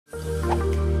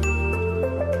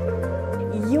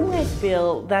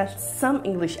feel that some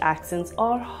English accents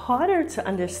are harder to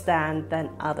understand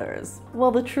than others. Well,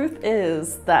 the truth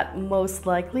is that most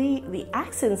likely the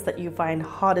accents that you find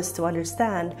hardest to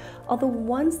understand are the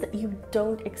ones that you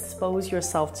don't expose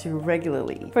yourself to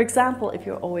regularly. For example, if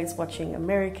you're always watching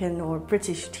American or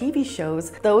British TV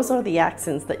shows, those are the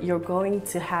accents that you're going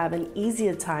to have an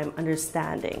easier time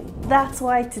understanding. That's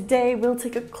why today we'll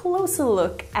take a closer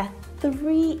look at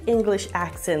 3 English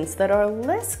accents that are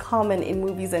less common in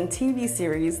movies and TV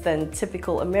series than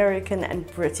typical American and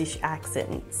British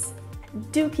accents.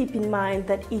 Do keep in mind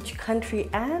that each country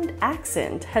and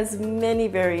accent has many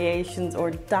variations or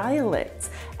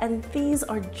dialects, and these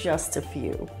are just a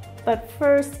few. But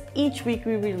first, each week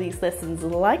we release lessons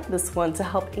like this one to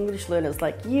help English learners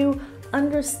like you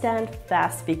understand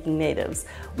fast-speaking natives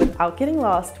without getting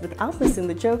lost, without missing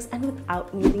the jokes, and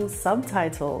without needing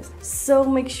subtitles. So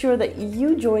make sure that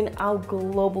you join our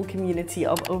global community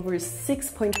of over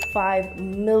 6.5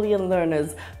 million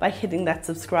learners by hitting that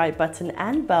subscribe button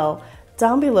and bell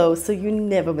down below so you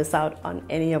never miss out on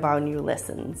any of our new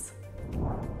lessons.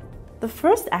 The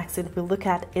first accent we'll look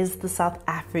at is the South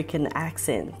African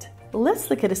accent. Let's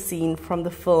look at a scene from the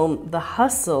film The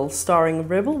Hustle starring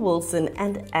Rebel Wilson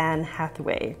and Anne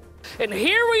Hathaway. And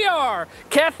here we are!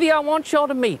 Kathy, I want y'all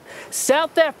to meet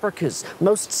South Africa's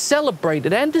most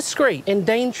celebrated and discreet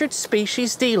endangered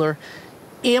species dealer,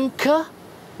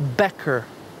 𝗥𝗲𝗹𝗟𝗏.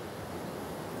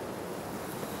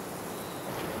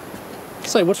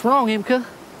 Say, what's wrong, 𝗥𝗲?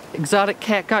 Exotic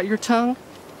cat got your tongue?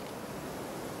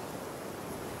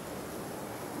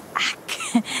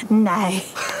 No.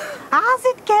 How's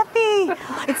it, Kathy?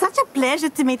 It's such a pleasure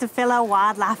to meet a fellow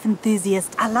wildlife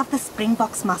enthusiast. I love the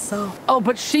springboks myself. Oh,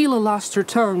 but Sheila lost her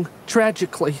tongue,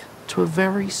 tragically, to a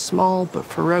very small but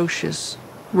ferocious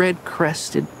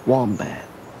red-crested wombat.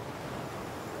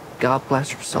 God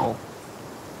bless her soul.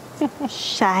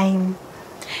 Shame.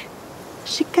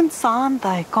 She can sound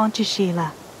though, can't you,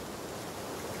 Sheila?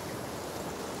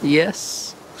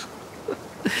 Yes.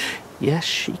 Yes,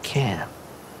 she can.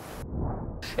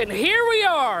 And here we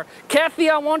are! Kathy,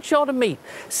 I want y'all to meet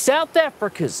South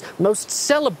Africa's most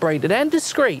celebrated and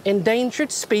discreet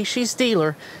endangered species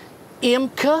dealer,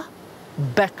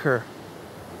 𝗥𝗲𝗹𝗟𝗏.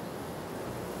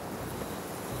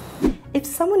 If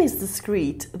someone is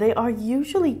discreet, they are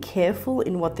usually careful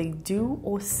in what they do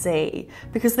or say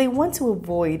because they want to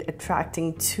avoid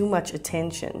attracting too much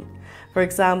attention. For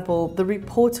example, the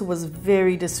reporter was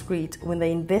very discreet when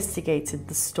they investigated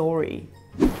the story.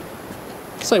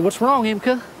 Say, what's wrong,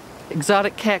 𝗥𝗲?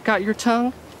 Exotic cat got your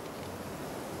tongue?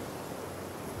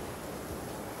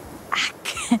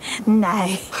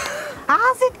 No.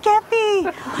 How's it,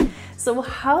 Kathy? So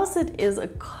how's it is a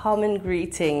common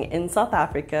greeting in South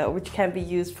Africa which can be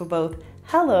used for both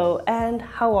hello and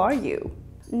how are you.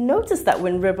 Notice that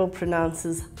when Rebel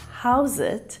pronounces how's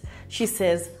it, she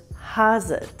says how's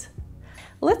it.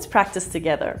 Let's practice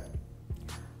together.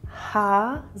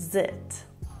 How's it?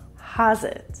 How's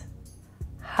it?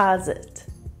 How's it?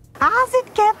 How's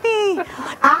it, Kathy?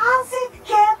 How's it,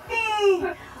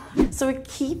 Kathy? So a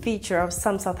key feature of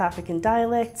some South African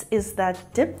dialects is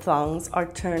that diphthongs are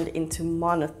turned into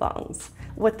monophthongs.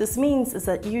 What this means is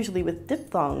that usually with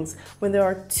diphthongs, when there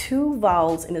are 2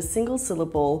 vowels in a single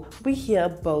syllable, we hear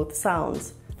both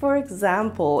sounds. For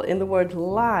example, in the word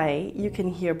lie, you can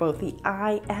hear both the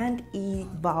I and E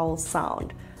vowel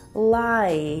sound.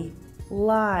 Lie,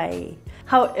 lie.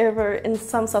 However, in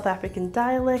some South African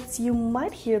dialects, you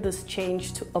might hear this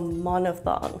change to a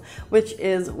monophthong, which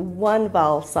is 1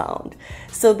 vowel sound.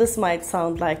 So this might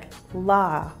sound like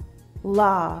la,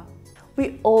 la.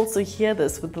 We also hear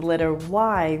this with the letter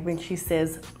Y when she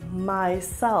says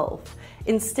myself.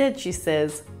 Instead, she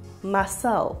says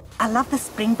myself. I love the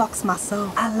springboks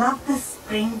myself. I love the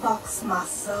springboks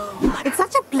myself. It's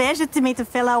such a pleasure to meet a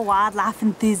fellow wildlife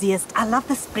enthusiast. I love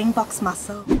the springboks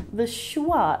myself. The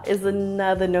schwa is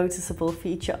another noticeable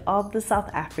feature of the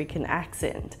South African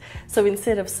accent. So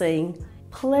instead of saying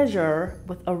pleasure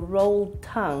with a rolled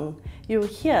tongue, you'll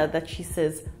hear that she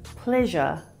says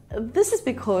pleasure. This is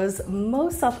because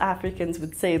most South Africans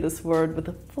would say this word with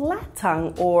a flat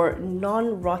tongue or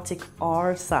non-rhotic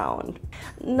R sound.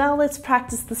 Now let's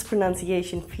practice this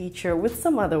pronunciation feature with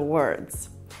some other words.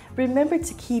 Remember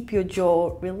to keep your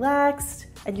jaw relaxed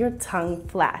and your tongue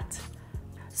flat.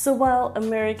 So while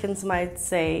Americans might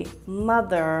say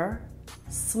mother,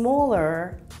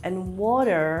 smaller, and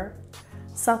water,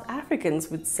 South Africans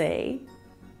would say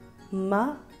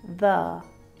mother,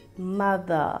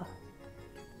 mother.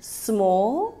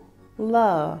 Small,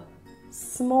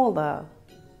 smaller.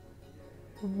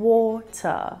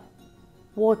 Water,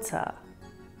 water.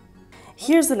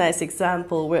 Here's a nice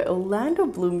example where Orlando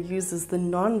Bloom uses the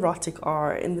non-rhotic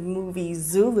R in the movie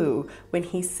Zulu when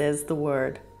he says the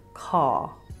word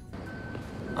car.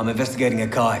 I'm investigating a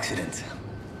car accident.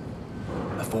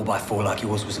 A 4x4 like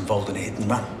yours was involved in a hit and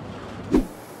run.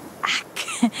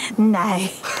 No.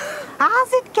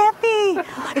 How's it, Kathy?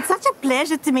 It's such a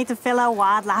pleasure to meet a fellow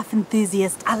wildlife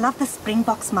enthusiast. I love the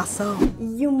springboks myself.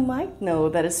 You might know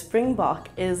that a springbok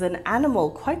is an animal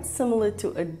quite similar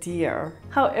to a deer.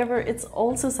 However, it's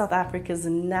also South Africa's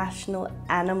national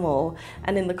animal,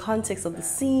 and in the context of the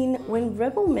scene, when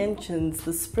Rebel mentions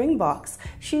the Springboks,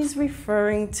 she's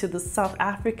referring to the South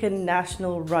African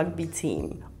national rugby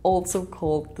team, also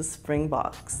called the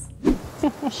Springboks.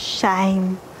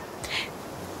 Shame.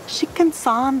 She can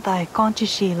sound though, can't you,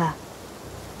 Sheila?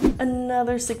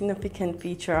 Another significant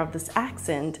feature of this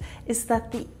accent is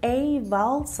that the A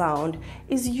vowel sound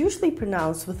is usually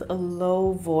pronounced with a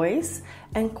low voice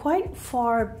and quite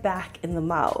far back in the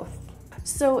mouth.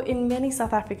 So in many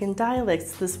South African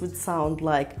dialects, this would sound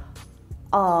like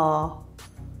ah,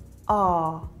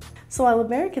 ah. So while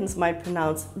Americans might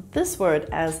pronounce this word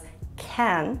as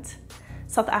can't,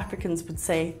 South Africans would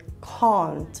say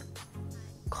can't,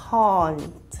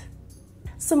 can't.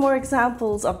 Some more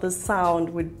examples of the sound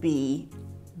would be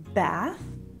bath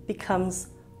becomes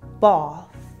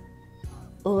bath,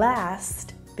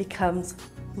 last becomes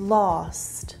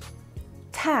lost,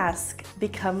 task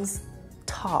becomes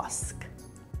task.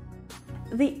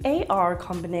 The AR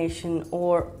combination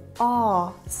or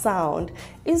ah sound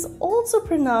is also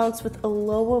pronounced with a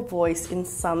lower voice in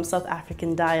some South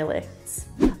African dialects.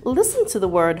 Listen to the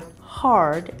word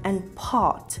hard and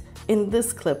pot in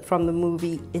this clip from the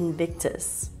movie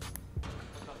Invictus.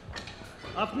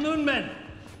 Afternoon, men.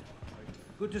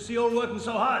 Good to see you all working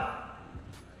so hard.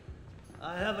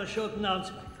 I have a short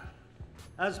announcement.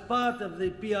 As part of the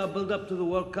PR build-up to the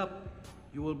World Cup,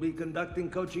 you will be conducting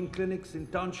coaching clinics in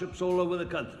townships all over the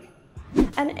country.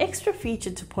 An extra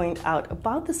feature to point out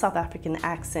about the South African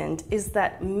accent is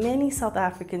that many South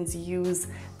Africans use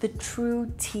the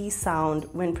true T sound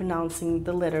when pronouncing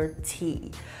the letter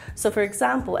T. So for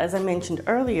example, as I mentioned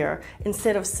earlier,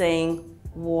 instead of saying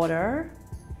water,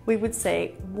 we would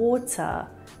say water.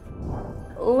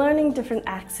 Learning different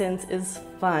accents is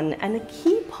fun and a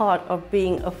key part of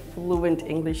being a fluent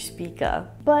English speaker.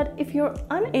 But if you're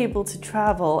unable to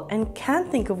travel and can't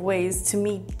think of ways to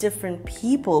meet different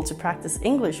people to practice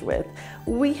English with,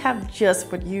 we have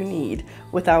just what you need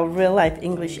with our RealLife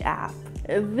English app.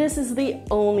 This is the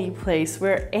only place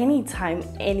where anytime,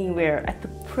 anywhere, at the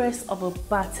press of a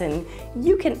button,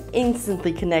 you can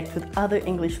instantly connect with other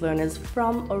English learners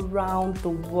from around the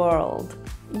world.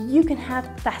 You can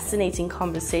have fascinating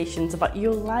conversations about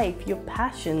your life, your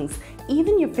passions,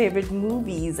 even your favorite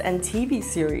movies and TV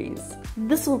series.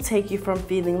 This will take you from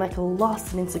feeling like a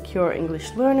lost and insecure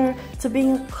English learner to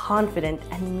being a confident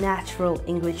and natural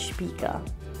English speaker.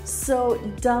 So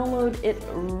download it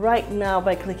right now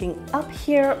by clicking up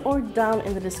here or down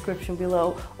in the description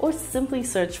below, or simply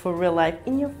search for RealLife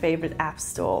in your favorite app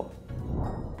store.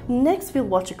 Next, we'll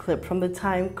watch a clip from the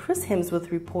time Chris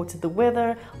Hemsworth reported the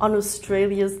weather on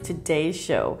Australia's Today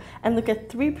Show and look at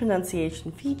 3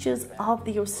 pronunciation features of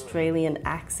the Australian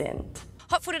accent.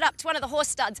 Hot-footed up to one of the horse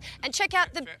studs and check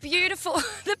out the beautiful.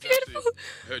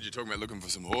 Heard you talking about looking for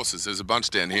some horses. There's a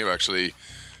bunch down here actually,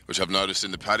 which I've noticed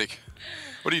in the paddock.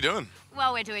 What are you doing?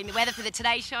 Well, we're doing the weather for the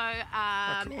Today Show,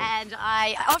 Cool. and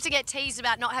I often get teased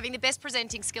about not having the best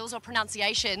presenting skills or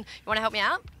pronunciation. You want to help me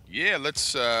out? Yeah,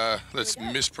 let's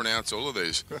mispronounce all of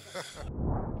these.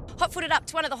 Hot-footed up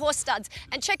to one of the horse studs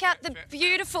and check out the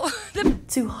beautiful.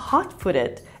 To hot-foot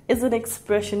it is an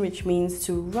expression which means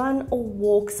to run or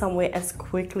walk somewhere as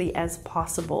quickly as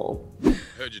possible.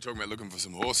 Heard you talking about looking for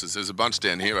some horses. There's a bunch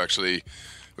down here actually,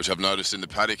 which I've noticed in the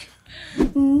paddock.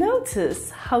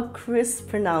 Notice how Chris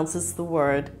pronounces the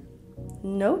word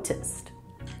noticed.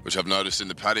 Which I've noticed in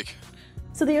the paddock.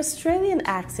 So the Australian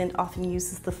accent often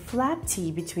uses the flat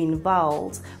T between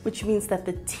vowels, which means that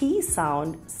the T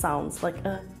sound sounds like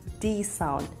a D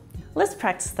sound. Let's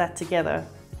practice that together.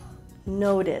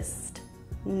 Noticed,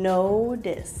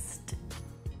 noticed.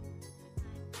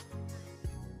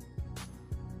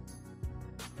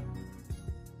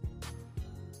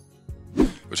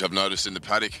 Which I've noticed in the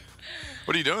paddock.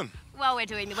 What are you doing? Well, we're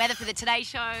doing the weather for the Today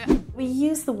Show. We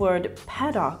use the word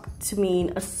paddock to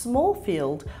mean a small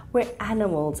field where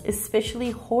animals, especially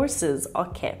horses,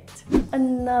 are kept.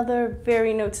 Another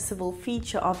very noticeable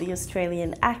feature of the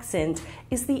Australian accent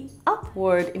is the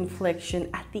upward inflection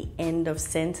at the end of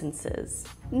sentences.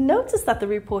 Notice that the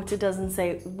reporter doesn't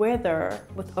say weather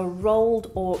with a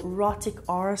rolled or rhotic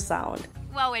R sound.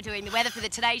 Well, we're doing the weather for the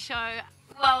Today Show.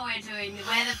 while we're doing the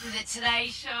weather for the Today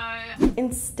Show.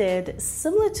 Instead,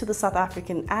 similar to the South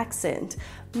African accent,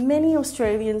 many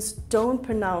Australians don't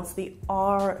pronounce the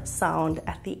R sound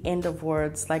at the end of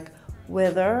words, like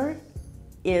weather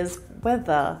is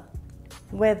weather,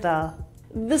 weather.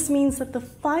 This means that the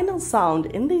final sound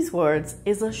in these words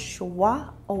is a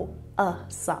schwa or a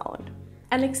sound.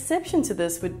 An exception to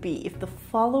this would be if the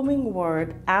following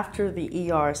word after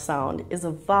the ER sound is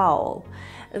a vowel,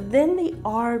 then the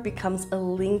R becomes a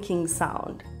linking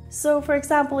sound. So for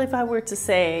example, if I were to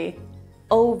say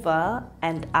over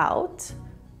and out,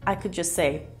 I could just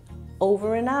say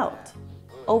over and out,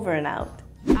 over and out.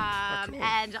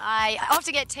 And I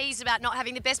often get teased about not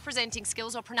having the best presenting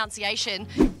skills or pronunciation.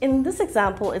 In this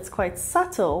example, it's quite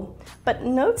subtle, but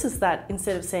notice that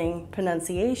instead of saying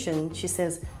pronunciation, she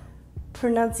says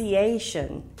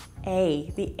pronunciation,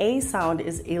 A. The A sound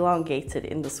is elongated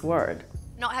in this word.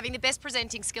 Not having the best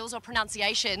presenting skills or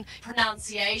pronunciation.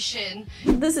 Pronunciation.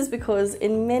 This is because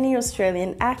in many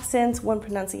Australian accents, one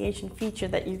pronunciation feature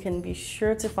that you can be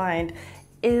sure to find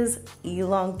is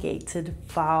elongated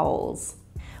vowels.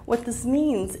 What this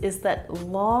means is that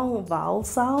long vowel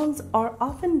sounds are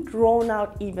often drawn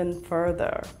out even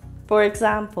further. For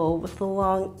example, with the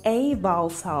long A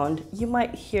vowel sound, you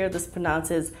might hear this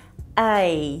pronounced as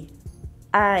A.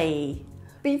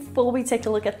 Before we take a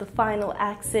look at the final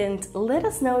accent, let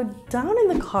us know down in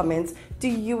the comments, do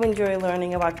you enjoy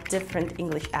learning about different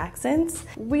English accents?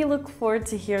 We look forward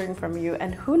to hearing from you,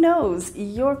 and who knows,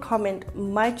 your comment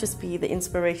might just be the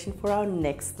inspiration for our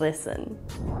next lesson.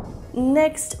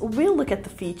 Next, we'll look at the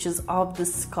features of the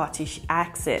Scottish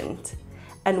accent.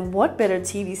 And what better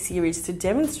TV series to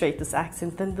demonstrate this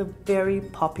accent than the very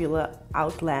popular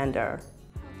Outlander?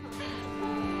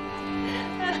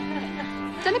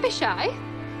 Don't be shy.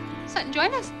 Sit and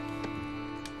join us.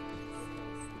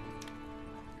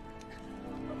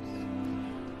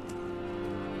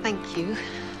 Thank you.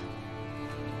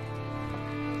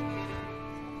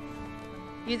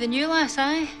 You the new lass,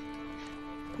 aye?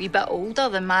 Wee bit older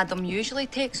than Madam usually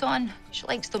takes on. She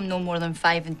likes them no more than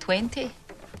 5 and 20.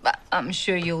 But I'm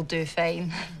sure you'll do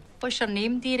fine. What's your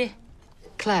name, dearie?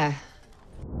 Claire.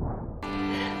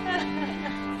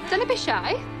 Don't be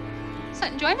shy.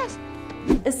 Sit and join us.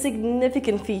 A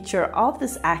significant feature of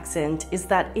this accent is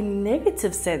that in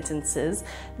negative sentences,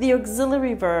 the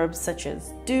auxiliary verbs such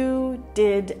as do,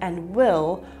 did, and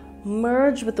will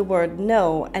merge with the word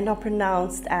no and are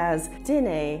pronounced as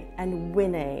dinne and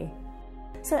winne.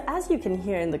 So as you can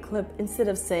hear in the clip, instead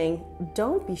of saying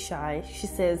don't be shy, she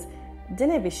says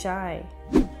dinne be shy.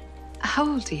 How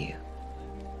old are you?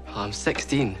 I'm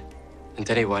 16. And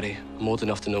don't worry, I'm old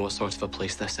enough to know what sort of a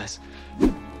place this is.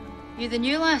 You the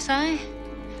new lass, aye?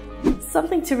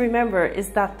 Something to remember is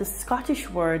that the Scottish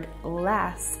word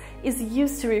lass is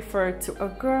used to refer to a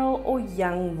girl or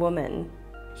young woman.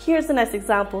 Here's a nice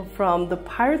example from the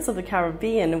Pirates of the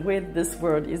Caribbean where this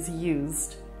word is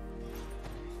used.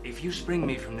 If you spring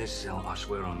me from this cell, I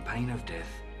swear on pain of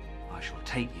death, I shall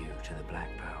take you to the Black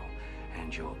Pearl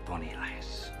and your bonny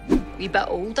lass. Wee bit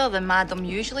older than Madam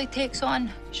usually takes on.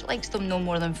 She likes them no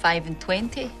more than 5 and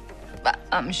 20. But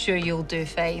I'm sure you'll do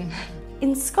fine.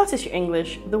 In Scottish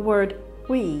English, the word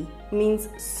wee means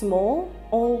small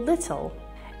or little.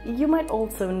 You might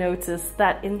also notice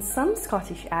that in some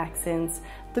Scottish accents,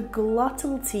 the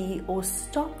glottal T or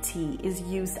stop T is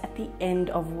used at the end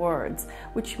of words,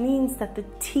 which means that the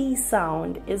T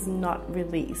sound is not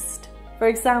released. For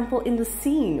example, in the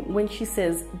scene, when she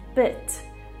says bit,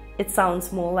 it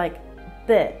sounds more like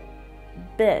bit,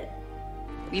 bit.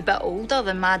 Wee bit older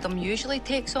than Madam usually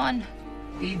takes on.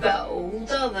 Wee bit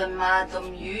older than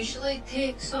Madam usually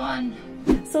takes on.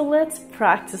 So let's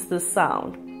practice this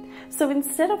sound. So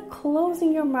instead of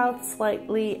closing your mouth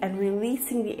slightly and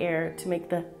releasing the air to make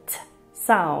the t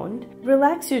sound,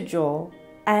 relax your jaw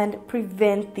and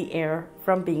prevent the air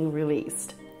from being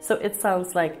released. So it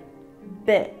sounds like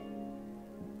bit,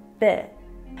 bit.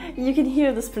 You can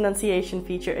hear this pronunciation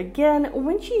feature again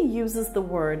when she uses the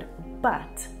word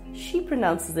but. She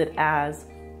pronounces it as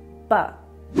but.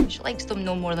 She likes them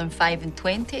no more than 5 and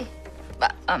 20.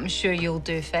 But I'm sure you'll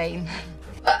do fine.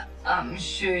 But I'm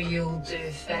sure you'll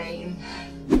do fine.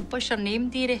 What's your name,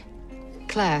 dearie?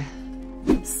 Claire.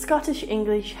 Scottish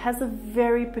English has a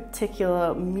very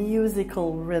particular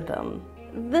musical rhythm.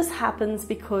 This happens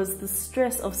because the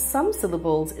stress of some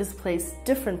syllables is placed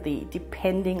differently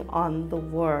depending on the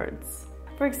words.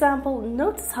 For example,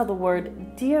 notice how the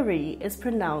word dearie is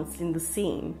pronounced in the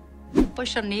scene.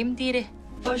 What's your name, dearie?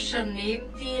 What's your name,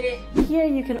 dearie? Here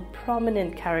you can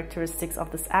prominent characteristics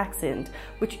of this accent,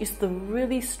 which is the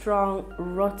really strong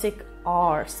rhotic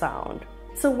R sound.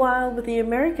 So while with the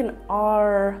American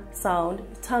R sound,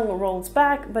 the tongue rolls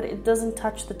back, but it doesn't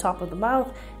touch the top of the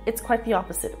mouth, it's quite the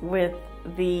opposite with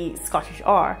the Scottish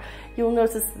R. You'll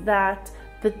notice that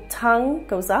the tongue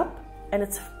goes up and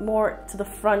it's more to the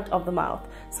front of the mouth.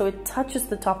 So it touches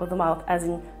the top of the mouth as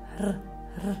in r,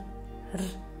 r, r.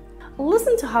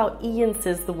 Listen to how Ian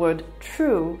says the word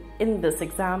true in this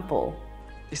example.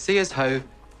 They say as how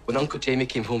when Uncle Jamie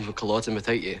came home from Culloden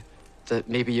without you, that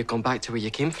maybe you've gone back to where you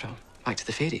came from, back to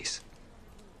the fairies.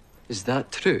 Is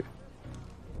that true?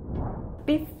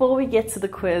 Before we get to the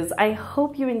quiz, I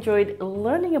hope you enjoyed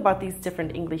learning about these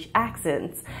different English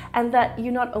accents and that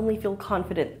you not only feel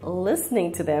confident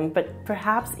listening to them, but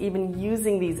perhaps even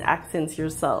using these accents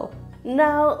yourself.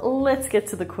 Now, let's get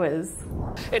to the quiz.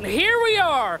 And here we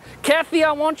are, Kathy,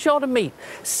 I want y'all to meet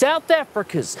South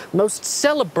Africa's most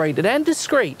celebrated and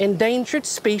discreet endangered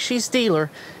species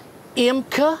dealer,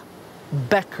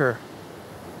 𝗥𝗲𝗹𝗟𝗶.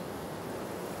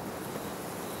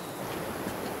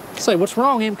 Say, what's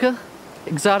wrong, 𝗥𝗲?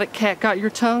 Exotic cat got your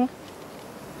tongue?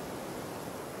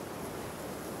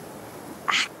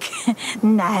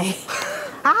 No.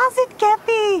 How's it,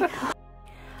 Kathy?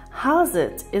 How's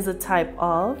it is a type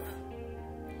of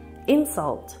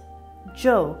insult,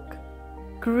 joke,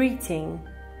 greeting.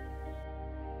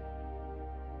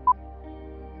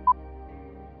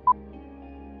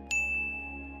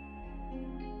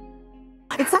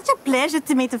 It's such a pleasure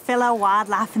to meet a fellow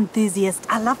wildlife enthusiast.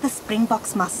 I love the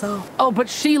springboks myself. Oh, but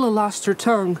Sheila lost her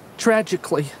tongue,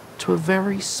 tragically, to a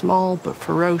very small but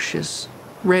ferocious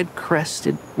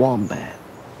red-crested wombat.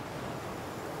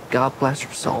 God bless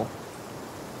her soul.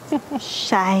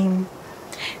 Shame.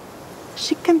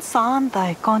 She can sound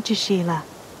though, can't you, Sheila?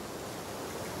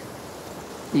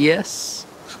 Yes.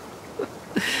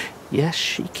 Yes,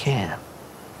 she can.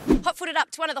 Hot-footed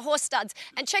up to one of the horse studs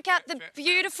and check out the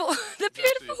beautiful,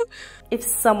 If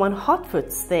someone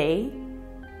hot-foots, they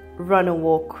run or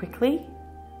walk quickly,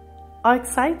 are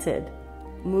excited,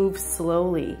 move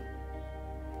slowly.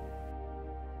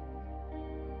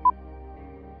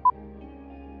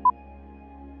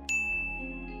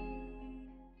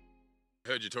 I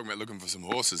heard you talking about looking for some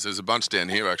horses. There's a bunch down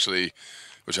here, actually,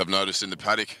 which I've noticed in the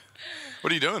paddock. What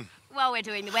are you doing? Well, we're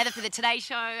doing the weather for the Today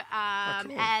Show,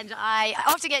 cool. and I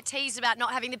often get teased about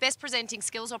not having the best presenting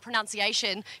skills or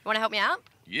pronunciation. You want to help me out?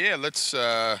 Yeah, let's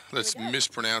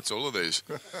mispronounce all of these.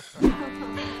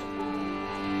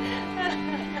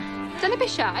 Don't be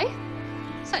shy.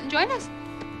 Sit and join us.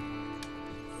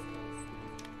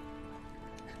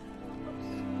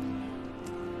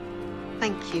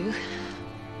 Thank you.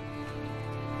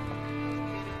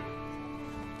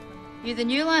 You the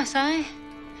new lass, eh?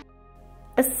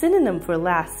 A synonym for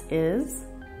lass is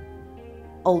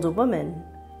older woman,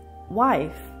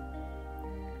 wife,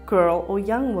 girl or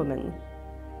young woman.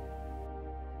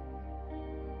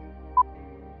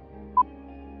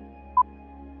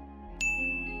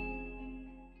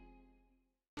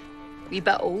 Wee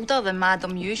bit older than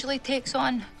Madam usually takes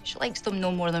on. She likes them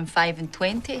no more than 5 and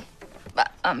 20.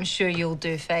 But I'm sure you'll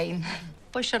do fine.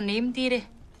 What's your name, dearie?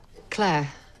 Claire.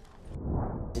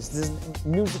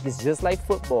 Music is just like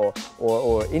football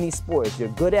or any sport. If you're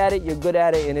good at it, you're good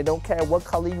at it, and it don't care what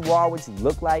color you are, what you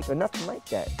look like, or nothing like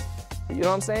that. You know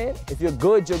what I'm saying? If you're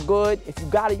good, you're good. If you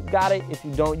got it, you got it. If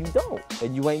you don't, you don't.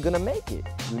 And you ain't gonna make it,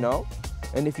 you know?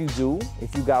 And if you do,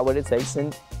 if you got what it takes,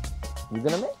 then you're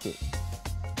gonna make it.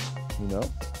 You know?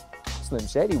 Slim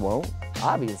Shady won't,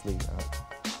 obviously.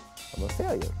 I'm a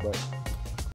failure, but